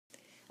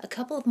A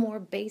couple of more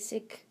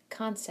basic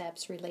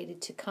concepts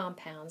related to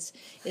compounds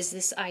is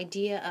this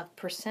idea of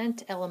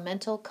percent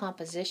elemental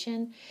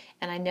composition.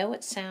 And I know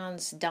it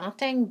sounds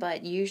daunting,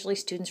 but usually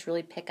students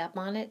really pick up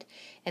on it.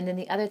 And then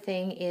the other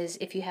thing is,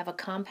 if you have a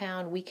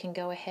compound, we can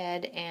go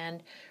ahead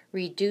and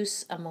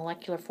reduce a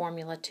molecular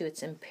formula to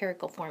its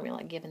empirical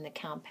formula given the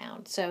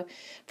compound. So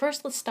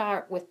first, let's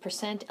start with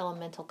percent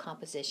elemental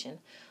composition.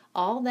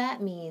 All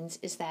that means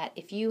is that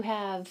if you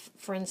have,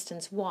 for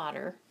instance,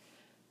 water,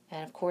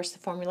 and of course the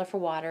formula for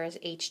water is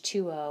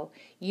H2O,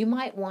 you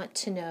might want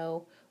to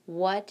know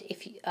what,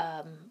 if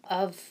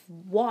of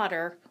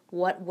water,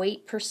 what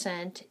weight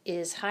percent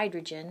is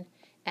hydrogen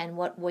and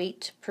what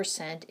weight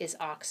percent is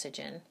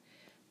oxygen.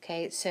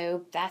 Okay,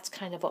 so that's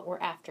kind of what we're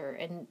after,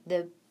 and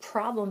the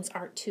problems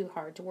aren't too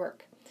hard to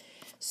work.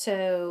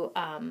 So,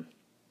 all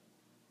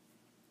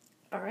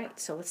right,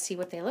 so let's see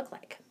what they look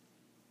like.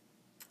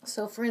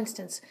 So for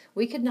instance,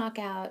 we could knock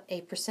out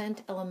a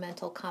percent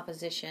elemental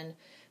composition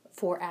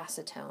for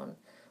acetone,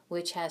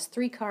 which has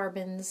 3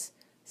 carbons,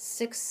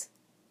 6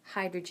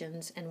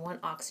 hydrogens, and 1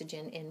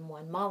 oxygen in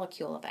one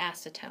molecule of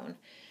acetone.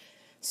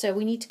 So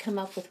we need to come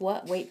up with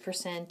what weight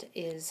percent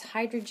is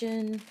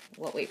hydrogen,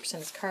 what weight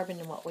percent is carbon,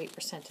 and what weight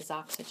percent is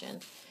oxygen.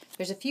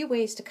 There's a few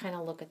ways to kind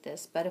of look at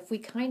this, but if we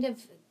kind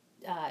of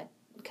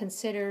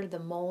consider the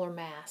molar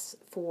mass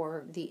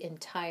for the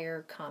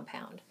entire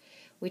compound.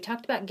 We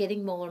talked about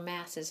getting molar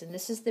masses, and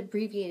this is the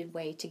abbreviated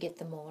way to get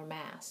the molar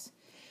mass,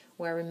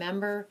 where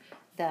remember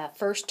the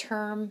first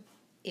term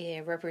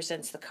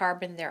represents the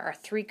carbon. There are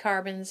 3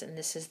 carbons, and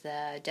this is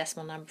the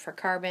decimal number for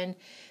carbon.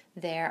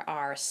 There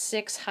are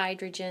 6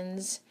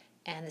 hydrogens,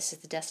 and this is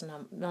the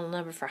decimal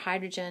number for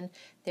hydrogen.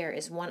 There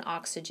is 1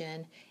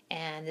 oxygen,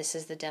 and this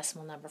is the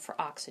decimal number for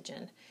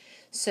oxygen.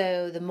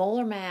 So the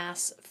molar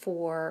mass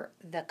for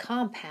the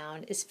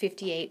compound is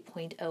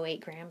 58.08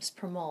 grams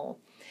per mole.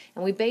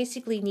 And we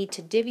basically need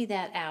to divvy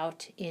that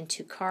out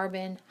into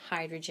carbon,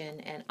 hydrogen,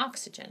 and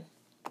oxygen.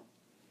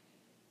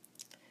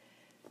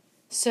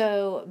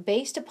 So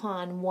based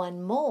upon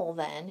 1 mole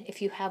then,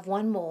 if you have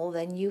 1 mole,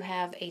 then you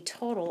have a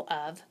total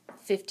of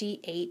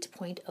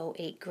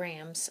 58.08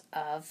 grams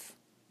of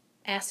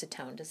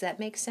acetone. Does that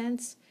make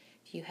sense?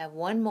 If you have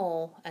 1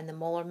 mole and the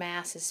molar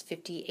mass is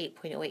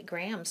 58.08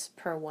 grams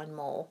per 1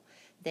 mole,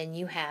 then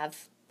you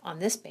have, on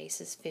this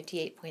basis,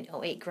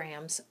 58.08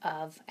 grams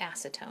of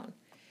acetone.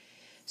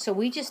 So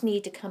we just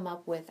need to come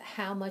up with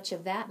how much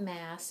of that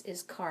mass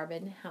is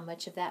carbon, how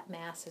much of that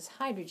mass is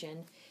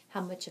hydrogen,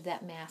 how much of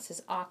that mass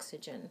is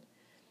oxygen.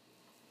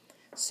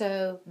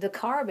 So the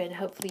carbon,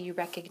 hopefully you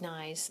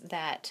recognize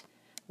that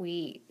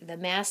the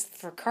mass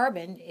for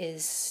carbon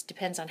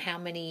depends on how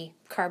many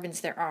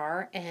carbons there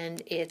are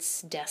and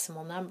its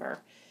decimal number.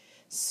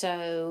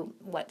 So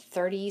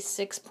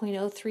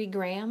 36.03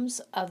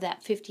 grams of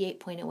that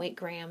 58.08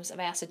 grams of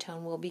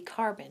acetone will be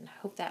carbon.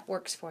 Hope that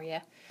works for you.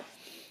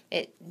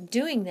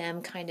 Doing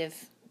them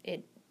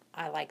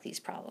I like these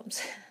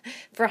problems.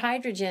 For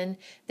hydrogen,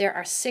 there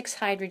are 6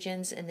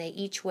 hydrogens, and they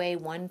each weigh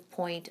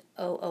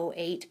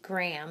 1.008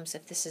 grams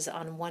if this is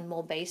on a 1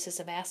 mole basis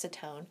of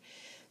acetone.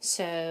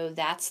 So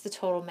that's the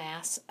total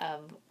mass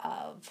of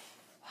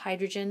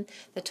hydrogen.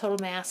 The total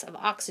mass of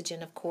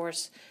oxygen, of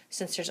course,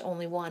 since there's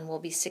only 1, will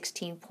be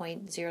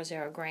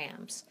 16.00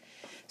 grams.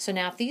 So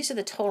now if these are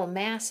the total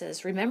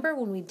masses, remember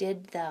when we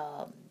did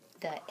the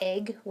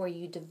egg where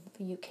you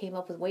came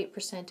up with weight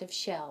percent of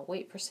shell,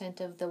 weight percent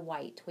of the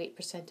white, weight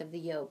percent of the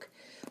yolk.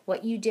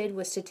 What you did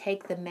was to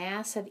take the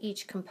mass of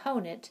each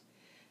component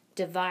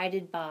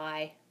divided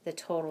by the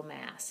total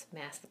mass.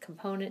 Mass of the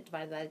component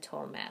divided by the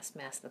total mass.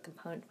 Mass of the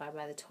component divided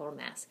by the total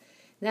mass.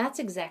 That's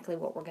exactly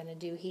what we're going to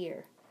do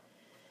here.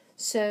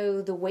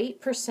 So the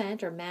weight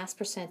percent or mass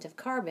percent of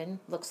carbon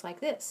looks like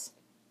this,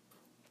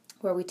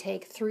 where we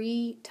take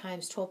 3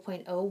 times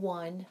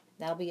 12.01,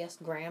 that'll be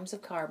grams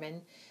of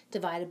carbon,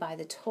 divided by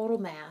the total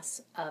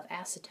mass of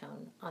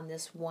acetone on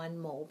this 1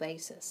 mole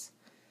basis.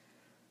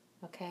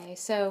 Okay,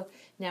 so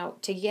now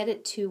to get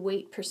it to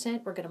weight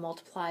percent, we're going to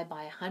multiply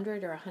by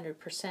 100 or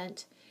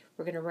 100%.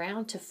 We're going to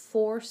round to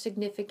 4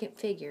 significant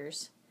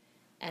figures,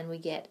 and we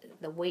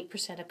get the weight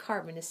percent of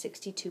carbon is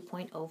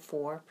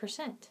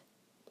 62.04%.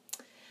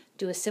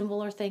 Do a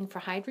similar thing for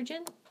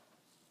hydrogen.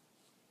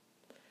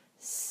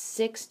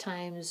 6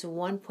 times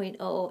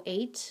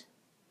 1.008,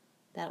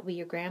 that'll be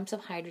your grams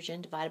of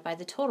hydrogen divided by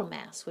the total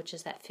mass, which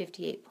is that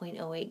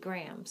 58.08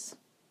 grams.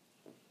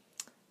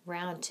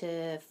 Round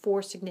to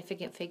 4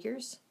 significant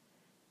figures,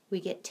 we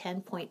get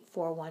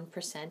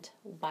 10.41%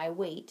 by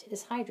weight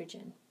is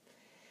hydrogen.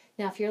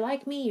 Now if you're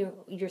like me,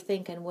 you're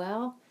thinking,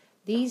 well,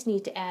 these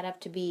need to add up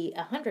to be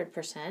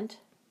 100%,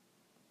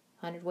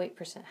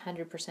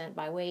 100%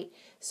 by weight.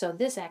 So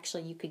this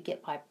actually you could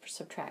get by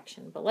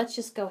subtraction. But let's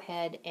just go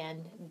ahead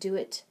and do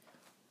it,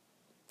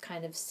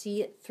 kind of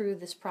see it through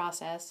this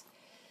process.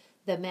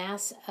 The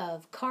mass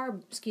of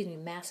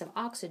mass of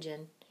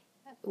oxygen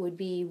would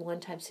be 1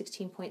 times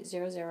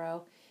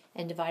 16.00,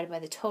 and divided by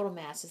the total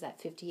mass is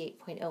that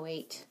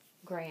 58.08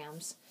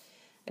 grams.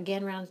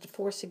 Again, rounded to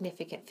 4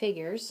 significant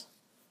figures,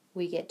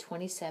 we get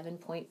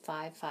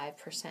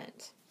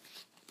 27.55%.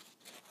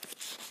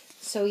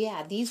 So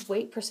yeah, these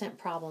weight percent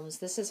problems,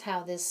 this is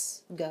how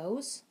this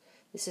goes.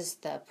 This is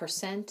the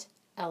percent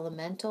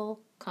elemental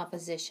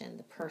composition,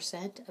 the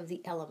percent of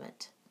the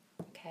element.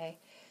 Okay.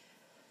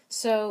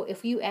 So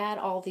if you add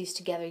all these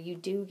together, you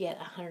do get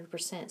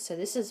 100%. So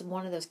this is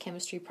one of those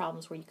chemistry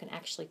problems where you can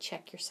actually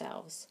check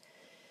yourselves.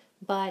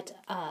 But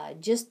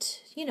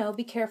just,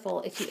 be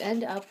careful. If you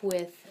end up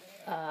with,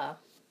 let's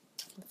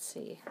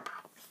see,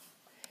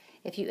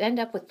 if you end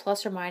up with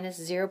plus or minus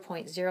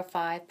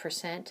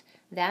 0.05%,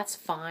 that's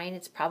fine.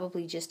 It's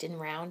probably just in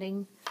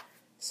rounding,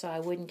 so I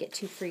wouldn't get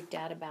too freaked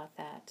out about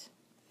that.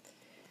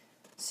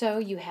 So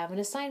you have an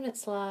assignment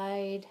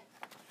slide,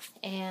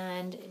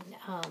 and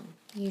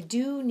you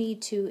do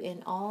need to,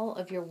 in all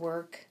of your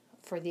work,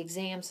 for the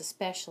exams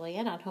especially,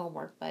 and on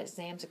homework, but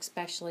exams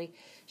especially,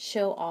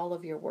 show all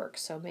of your work.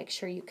 So make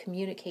sure you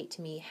communicate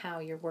to me how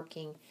you're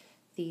working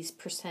these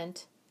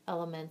percent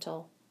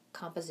elemental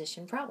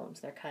composition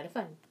problems. They're kind of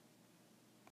fun.